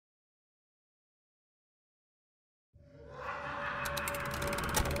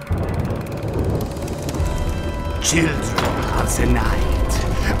Children of the night,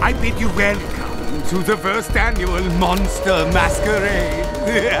 I bid you welcome to the first annual Monster Masquerade.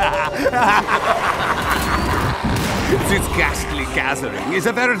 This ghastly gathering is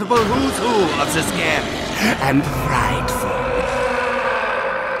a veritable who's who of the scary and frightful.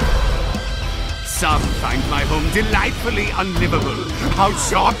 Some find my home delightfully unlivable. How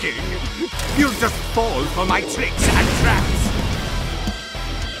shocking! You'll just fall for my tricks and traps.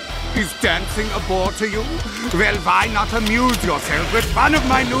 Is dancing a bore to you? Well, why not amuse yourself with one of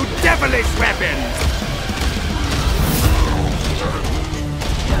my new devilish weapons?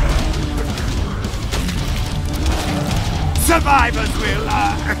 Survivors will,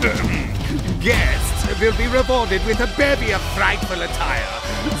 guests will be rewarded with a bevy of frightful attire.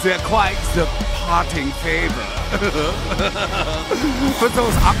 They're quite the parting favor. For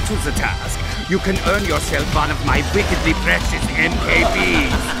those up to the task, you can earn yourself one of my wickedly precious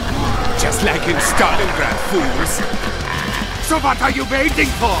NKBs. Just like in Stalingrad, fools. So what are you waiting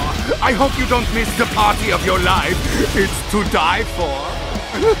for? I hope you don't miss the party of your life. It's to die for.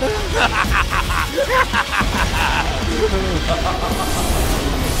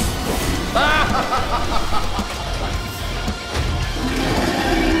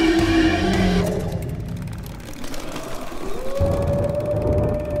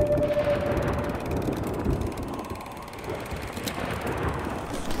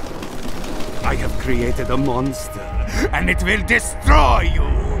 I have created a monster, and it will destroy you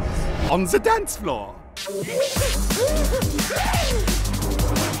on the dance floor.